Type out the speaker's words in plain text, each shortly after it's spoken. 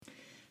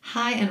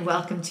Hi and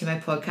welcome to my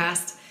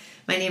podcast.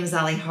 My name is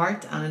Ali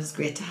Hart and it is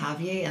great to have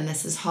you, and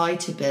this is how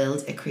to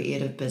build a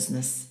creative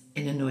business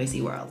in a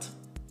noisy world.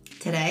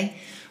 Today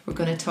we're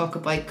going to talk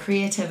about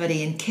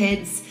creativity in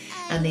kids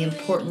and the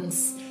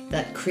importance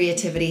that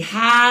creativity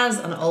has,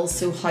 and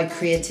also how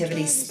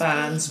creativity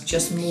spans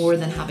just more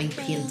than having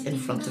paint in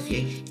front of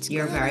you.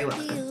 You're very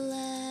welcome.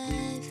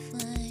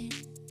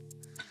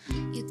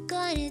 You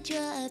gotta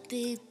draw a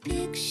big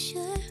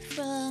picture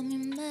from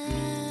your mind.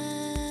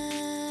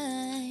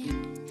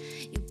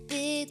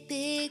 Your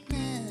big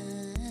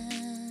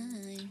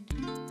mind.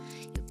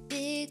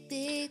 Your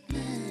big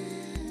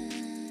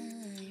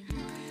mind.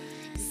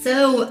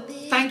 So,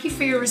 thank you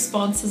for your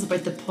responses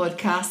about the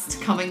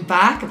podcast coming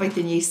back, about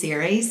the new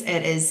series.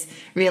 It is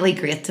really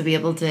great to be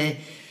able to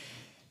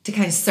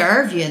kind of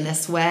serve you in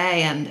this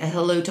way, and a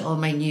hello to all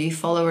my new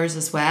followers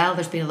as well.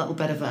 There's been a little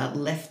bit of a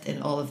lift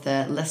in all of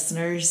the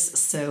listeners,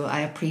 so I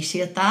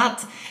appreciate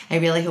that. I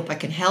really hope I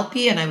can help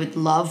you, and I would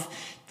love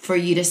for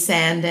you to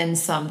send in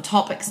some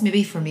topics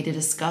maybe for me to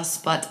discuss.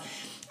 But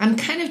I'm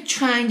kind of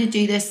trying to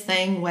do this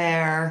thing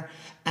where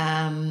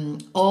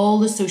all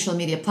the social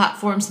media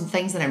platforms and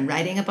things that I'm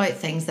writing about,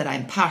 things that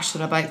I'm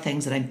passionate about,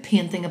 things that I'm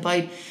painting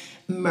about,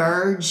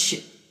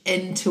 merge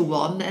into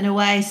one in a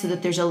way, so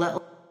that there's a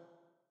little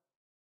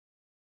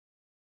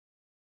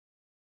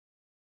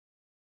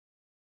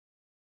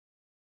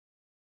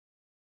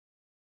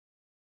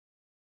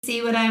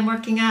see what I'm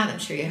working at. I'm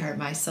sure you heard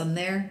my son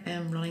there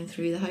running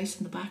through the house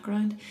in the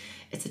background.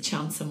 It's a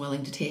chance I'm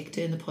willing to take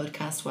doing the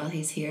podcast while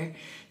he's here,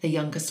 the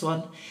youngest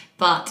one.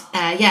 But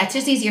yeah, it's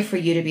just easier for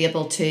you to be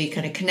able to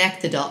kind of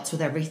connect the dots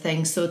with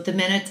everything. So at the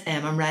minute,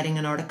 I'm writing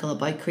an article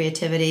about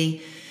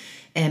creativity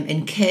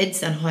in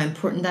kids and how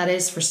important that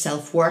is for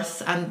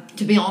self-worth. And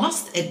to be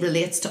honest, it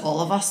relates to all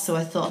of us. So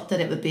I thought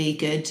that it would be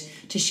good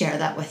to share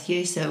that with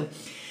you. So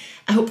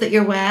I hope that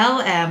you're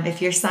well.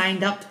 If you're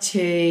signed up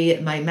to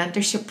my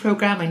mentorship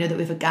program, I know that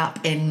we have a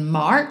gap in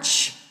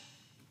March.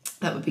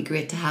 That would be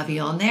great to have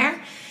you on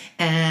there.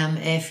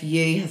 If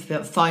you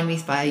have found me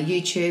via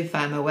YouTube,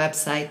 via my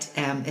website,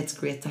 it's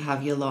great to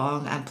have you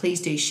along. And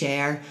please do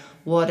share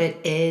what it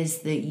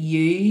is that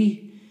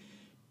you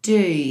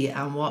do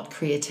and what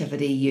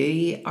creativity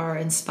you are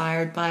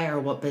inspired by, or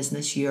what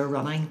business you're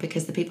running,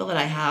 because the people that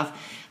I have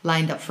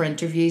lined up for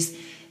interviews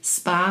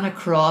span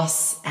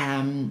across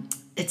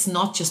it's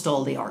not just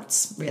all the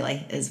arts,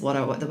 really, is the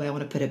way I want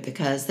to put it,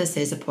 because this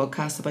is a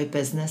podcast about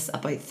business,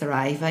 about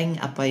thriving,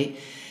 about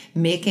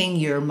making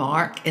your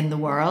mark in the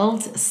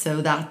world.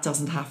 So that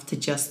doesn't have to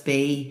just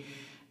be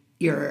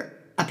you're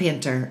a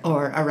painter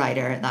or a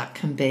writer. That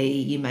can be,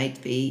 you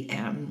might be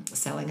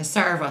selling a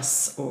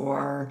service,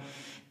 or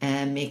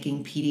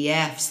making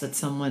PDFs that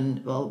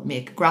someone will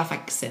make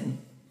graphics in.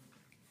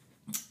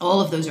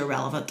 All of those are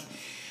relevant.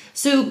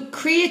 So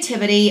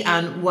creativity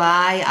and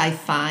why I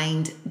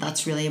find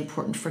that's really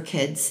important for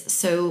kids.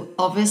 So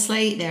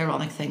obviously the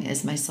ironic thing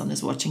is my son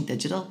is watching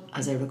digital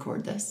as I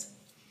record this.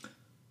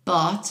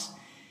 But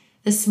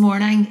this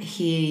morning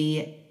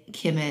he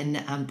came in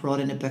and brought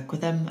in a book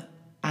with him,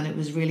 and it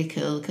was really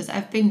cool because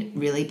I've been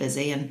really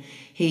busy, and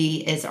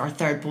he is our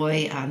third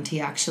boy, and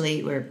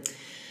we're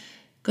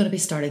going to be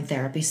starting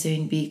therapy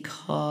soon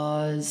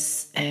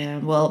because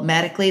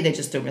medically they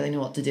just don't really know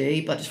what to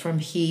do, but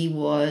he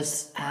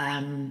was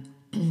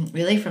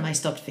really from I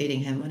stopped feeding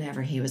him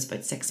whenever he was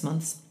about 6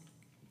 months.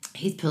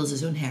 He pulls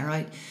his own hair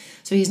out,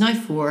 so he's now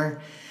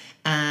 4,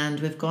 and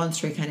we've gone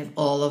through kind of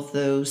all of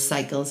those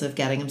cycles of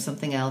getting him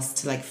something else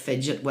to like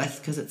fidget with,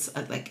 because it's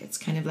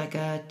kind of like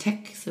a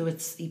tick, so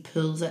he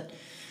pulls it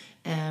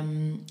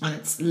and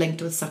it's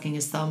linked with sucking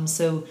his thumb.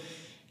 So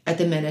at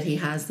the minute he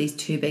has these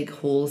 2 big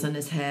holes in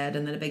his head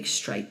and then a big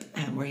stripe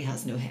where he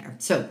has no hair.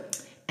 So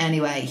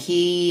anyway,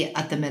 he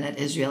at the minute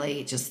is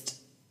really just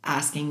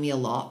asking me a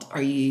lot.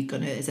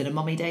 Is it a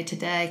mummy day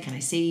today? Can I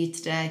see you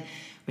today?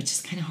 Which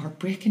is kind of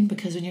heartbreaking,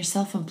 because when you're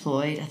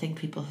self-employed, I think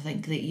people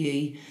think that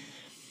you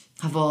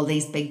have all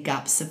these big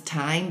gaps of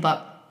time.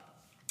 But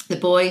the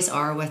boys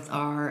are with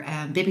our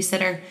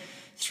babysitter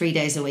 3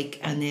 days a week,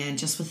 and then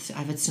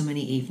I've had so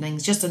many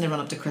evenings just in the run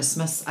up to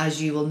Christmas.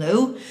 As you will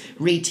know,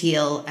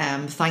 retail,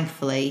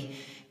 thankfully,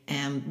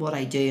 what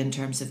I do in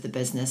terms of the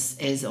business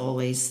is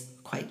always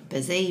quite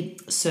busy.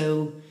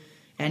 So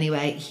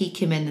anyway, he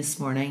came in this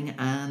morning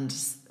and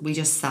we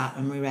just sat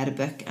and we read a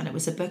book, and it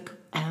was a book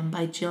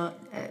by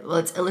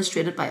it's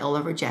illustrated by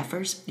Oliver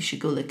Jeffers. You should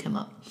go look him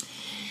up.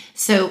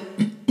 So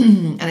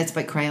and it's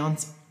about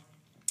crayons.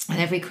 And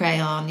every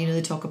crayon,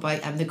 they talk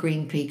about the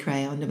green pea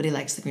crayon. Nobody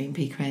likes the green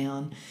pea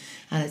crayon.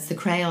 And it's the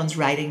crayons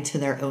writing to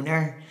their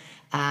owner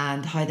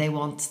and how they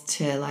want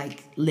to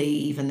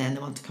leave and then they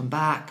want to come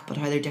back, but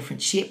how they're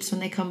different shapes when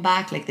they come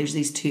back. Like there's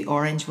these 2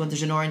 orange ones.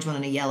 There's an orange one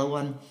and a yellow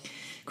one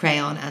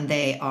crayon, and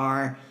they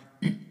are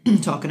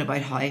talking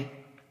about how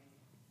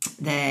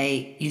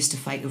they used to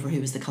fight over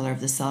who was the colour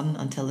of the sun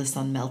until the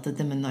sun melted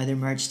them, and now they're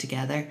merged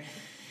together.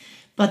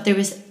 But there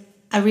was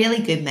a really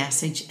good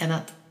message in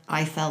it,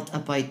 I felt,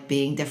 about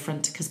being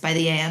different, because by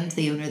the end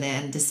the owner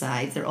then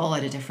decides they're all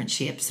out of different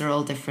shapes, they're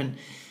all different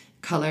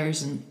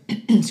colours and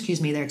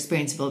excuse me, their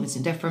experience of always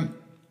different.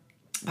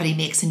 But he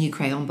makes a new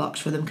crayon box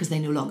for them because they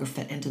no longer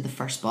fit into the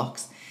first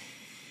box.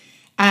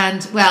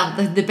 And well,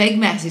 the big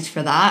message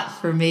for that,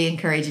 for me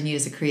encouraging you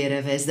as a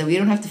creative, is that we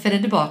don't have to fit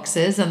into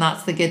boxes, and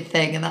that's the good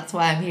thing. And that's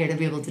why I'm here to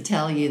be able to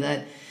tell you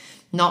that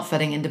not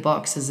fitting into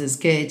boxes is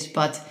good.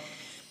 But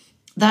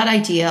that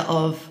idea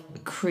of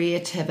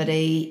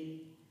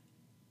creativity,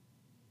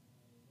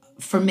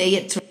 for me,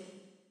 it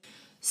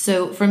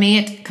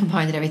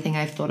compounded everything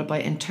I've thought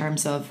about in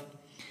terms of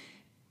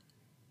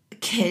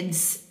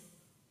kids.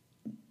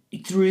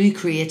 Through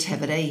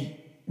creativity,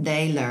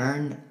 they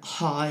learn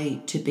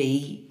how to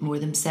be more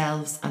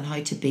themselves and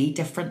how to be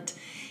different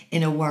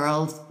in a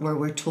world where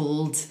we're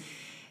told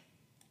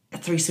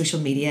through social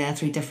media,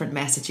 through different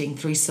messaging,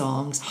 through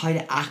songs, how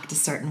to act a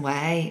certain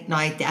way.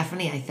 Now,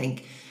 definitely, I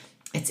think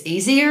it's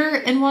easier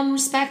in one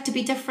respect to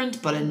be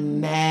different, but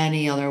in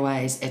many other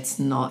ways, it's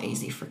not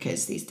easy for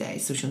kids these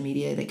days. Social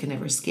media, they can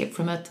never escape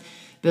from it.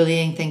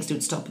 Bullying, things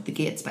don't stop at the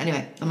gates. But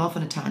anyway, I'm off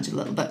on a tangent a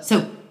little bit.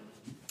 So,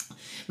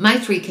 my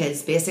 3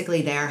 kids,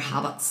 basically their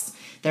habits,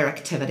 their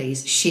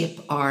activities shape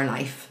our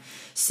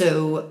life.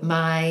 So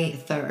my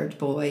 3rd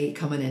boy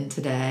coming in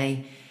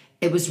today,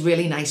 it was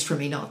really nice for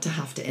me not to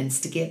have to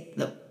instigate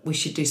that we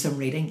should do some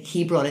reading.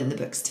 He brought in the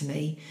books to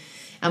me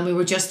and we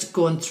were just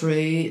going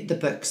through the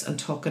books and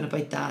talking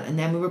about that. And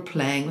then we were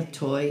playing with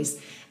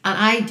toys. And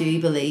I do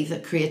believe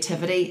that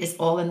creativity is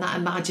all in that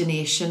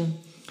imagination.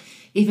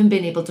 Even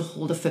being able to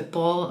hold a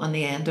football on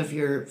the end of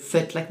your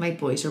foot, like my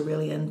boys are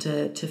really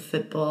into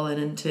football and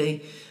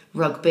into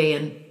rugby,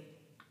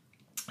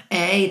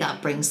 and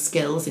that brings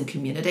skills and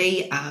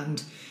community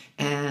and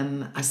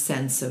a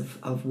sense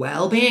of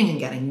well-being and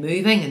getting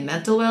moving and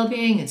mental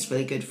well-being. It's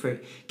really good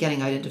for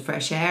getting out into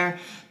fresh air.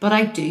 But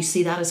I do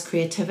see that as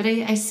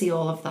creativity. I see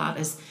all of that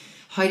as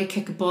how to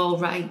kick a ball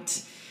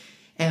right,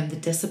 the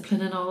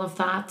discipline and all of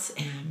that.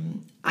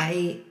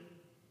 I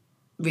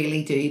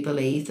really do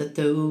believe that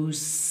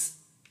those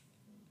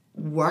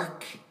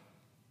work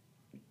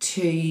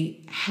to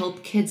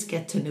help kids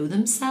get to know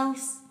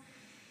themselves.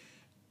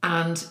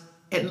 And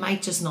it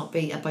might just not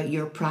be about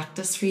your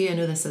practice for you. I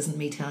know this isn't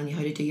me telling you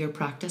how to do your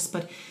practice,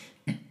 but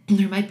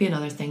there might be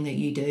another thing that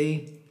you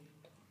do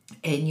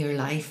in your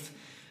life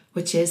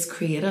which is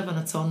creative, and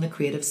it's on the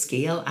creative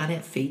scale, and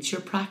it feeds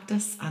your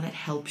practice and it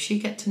helps you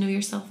get to know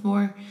yourself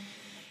more.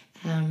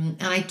 And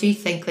I do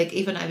think, like,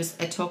 even I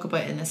talk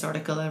about in this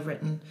article I've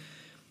written,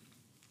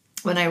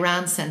 when I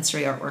ran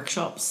sensory art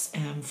workshops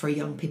for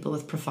young people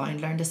with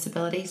profound learning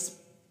disabilities,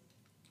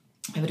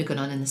 I would have gone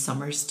on in the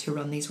summers to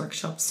run these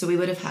workshops. So we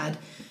would have had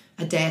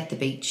a day at the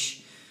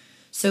beach.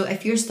 So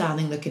if you're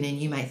standing looking in,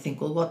 you might think,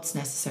 well, what's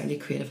necessarily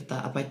creative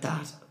about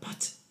that?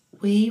 But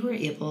we were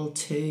able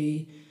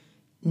to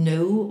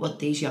know what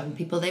these young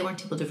people, they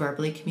weren't able to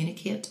verbally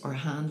communicate or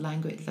hand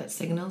language, that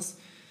signals.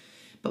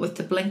 But with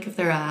the blink of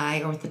their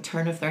eye or with the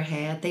turn of their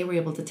head, they were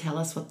able to tell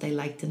us what they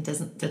liked and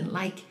didn't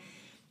like.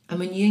 And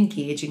when you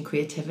engage in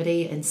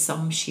creativity in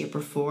some shape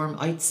or form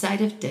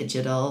outside of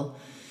digital,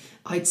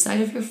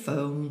 outside of your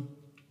phone,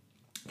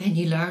 then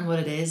you learn what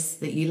it is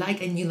that you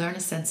like, and you learn a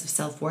sense of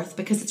self-worth,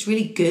 because it's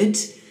really good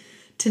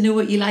to know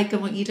what you like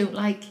and what you don't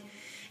like.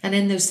 And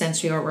in those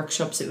sensory art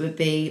workshops, it would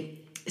be,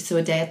 so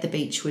a day at the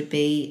beach would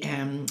be,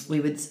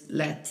 we would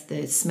let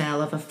the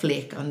smell of a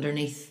flake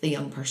underneath the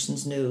young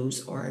person's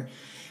nose, or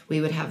we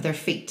would have their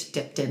feet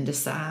dipped into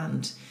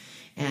sand,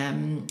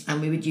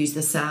 and we would use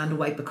the sand to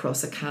wipe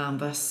across a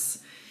canvas.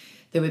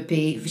 There would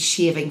be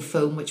shaving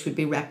foam, which would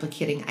be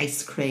replicating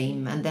ice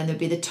cream, and then there'd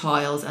be the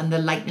towels and the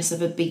lightness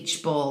of a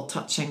beach ball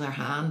touching their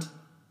hand.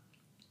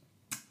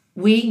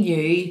 We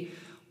knew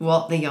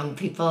what the young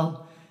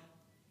people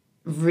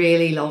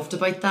really loved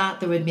about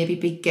that. There would maybe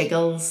be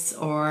giggles,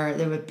 or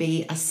there would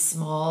be a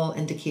small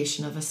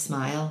indication of a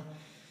smile.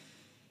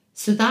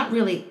 So that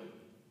really,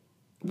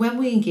 when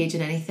we engage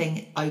in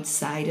anything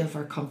outside of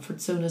our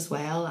comfort zone as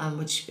well, and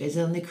which is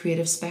on the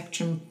creative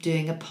spectrum,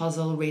 doing a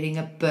puzzle, reading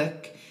a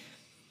book,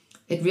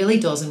 it really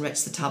does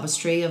enrich the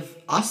tapestry of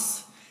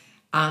us.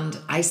 And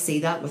I see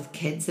that with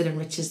kids, it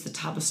enriches the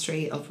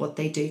tapestry of what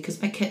they do.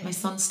 Because my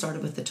son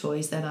started with the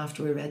toys then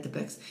after we read the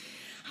books.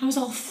 And it was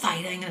all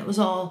fighting and it was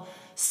all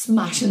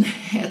smashing their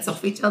heads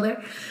off each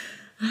other.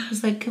 And I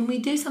was like, can we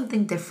do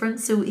something different?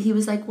 So he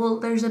was like, well,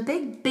 there's a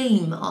big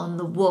beam on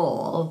the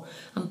wall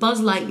and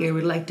Buzz Lightyear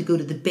would like to go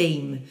to the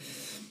beam.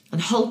 And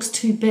Hulk's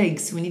too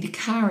big, so we need to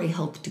carry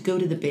Hulk to go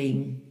to the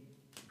beam.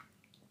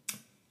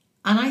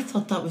 And I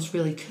thought that was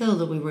really cool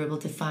that we were able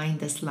to find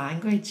this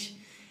language.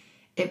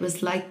 It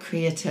was like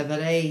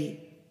creativity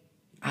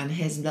and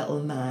his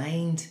little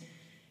mind.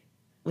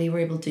 We were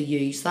able to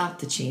use that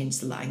to change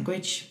the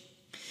language.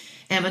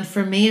 And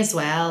for me as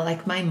well,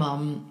 like my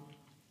mum,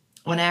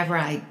 whenever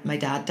my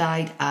dad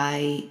died,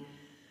 my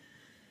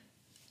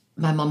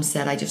mum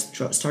said I just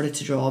started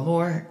to draw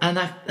more. And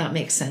that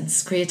makes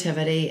sense.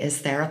 Creativity is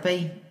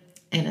therapy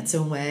in its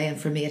own way.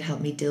 And for me, it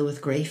helped me deal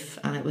with grief.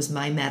 And it was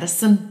my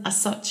medicine as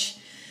such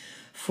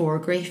for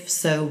grief.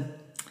 So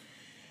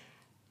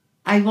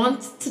I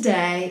want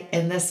today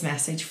in this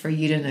message for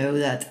you to know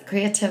that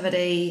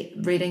creativity,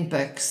 reading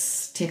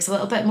books takes a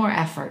little bit more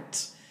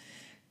effort.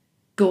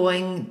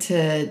 Going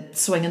to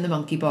swinging the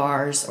monkey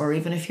bars, or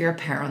even if you're a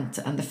parent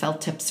and the felt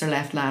tips are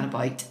left lying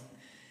about,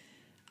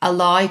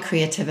 allow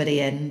creativity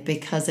in,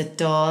 because it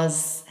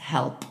does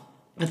help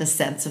with a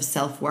sense of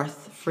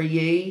self-worth for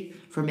you,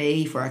 for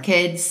me, for our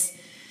kids,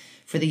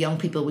 for the young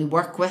people we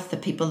work with, the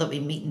people that we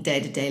meet in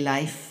day-to-day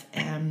life,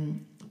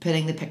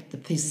 putting the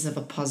pieces of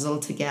a puzzle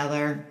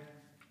together,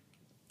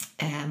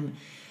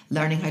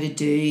 learning how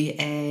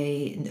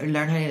to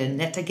learn how to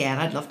knit again.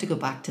 I'd love to go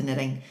back to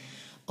knitting.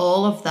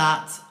 All of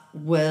that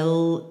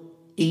will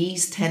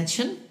ease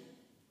tension,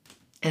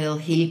 it'll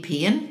heal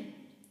pain,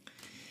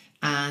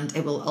 and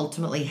it will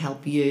ultimately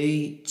help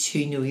you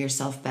to know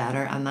yourself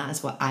better. And that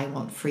is what I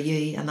want for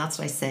you. And that's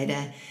what I say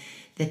to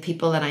the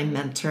people that I'm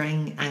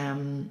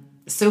mentoring.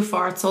 So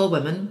far it's all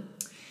women,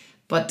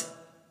 but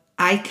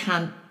I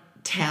can't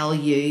tell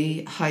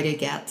you how to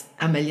get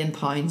 £1 million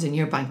in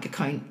your bank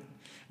account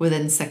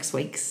within 6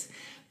 weeks.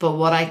 But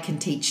what I can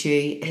teach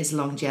you is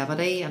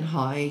longevity, and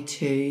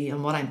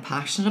and what I'm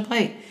passionate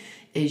about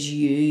is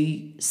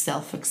you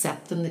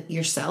self-accepting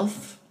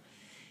yourself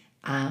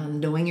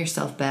and knowing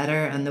yourself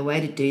better. And the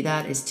way to do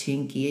that is to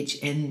engage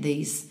in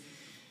these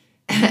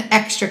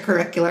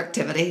extracurricular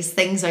activities,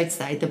 things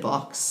outside the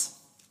box.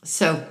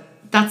 So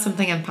that's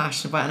something I'm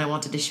passionate about, and I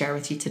wanted to share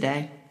with you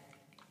today.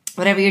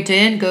 Whatever you're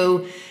doing,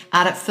 go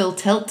at it full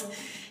tilt.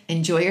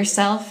 Enjoy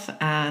yourself.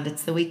 And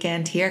it's the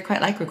weekend here. I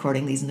quite like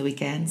recording these in the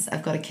weekends.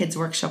 I've got a kids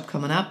workshop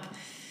coming up,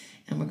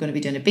 and we're going to be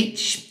doing a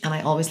beach. And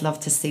I always love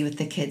to see with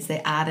the kids, they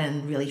add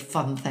in really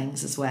fun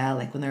things as well.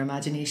 Like when their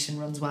imagination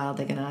runs wild,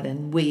 they can add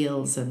in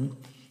whales and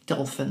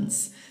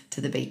dolphins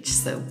to the beach.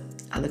 So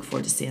I look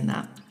forward to seeing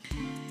that.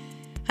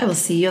 I will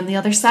see you on the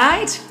other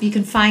side. You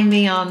can find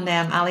me on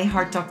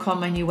alihart.com,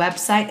 my new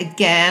website.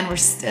 Again, we're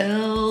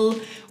still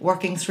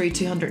working through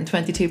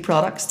 222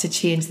 products to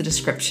change the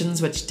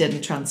descriptions, which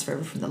didn't transfer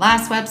from the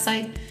last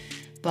website.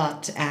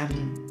 But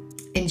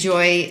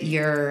enjoy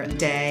your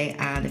day.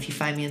 And if you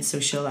find me on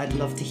social, I'd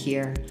love to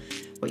hear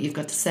what you've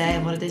got to say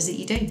and what it is that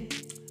you do.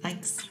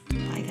 Thanks.